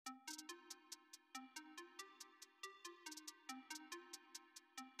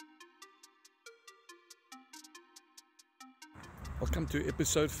Welcome to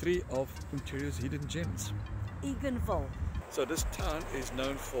episode 3 of Ontario's Hidden Gems. Eganville. So this town is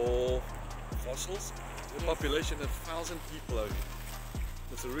known for fossils. The population of 1,000 people only.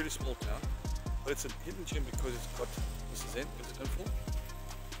 It's a really small town, but it's a hidden gem because it's got, Mrs. N, what's it known for?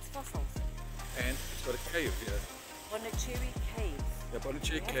 It's fossils. And it's got a cave here. Bonnechere Caves. Yeah,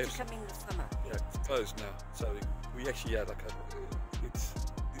 Bonnechere Caves. Come in the summer. Yeah, it's closed now. So we actually had it's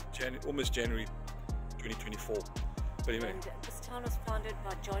almost January 2024. But anyway. And this town was founded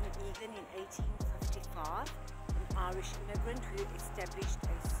by John Egan in 1855, an Irish immigrant who established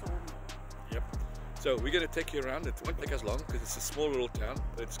a sawmill. Yep. So we're going to take you around. It won't take us long because it's a small little town,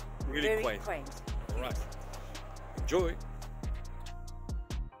 but it's really Very quaint. quaint. All right. Enjoy.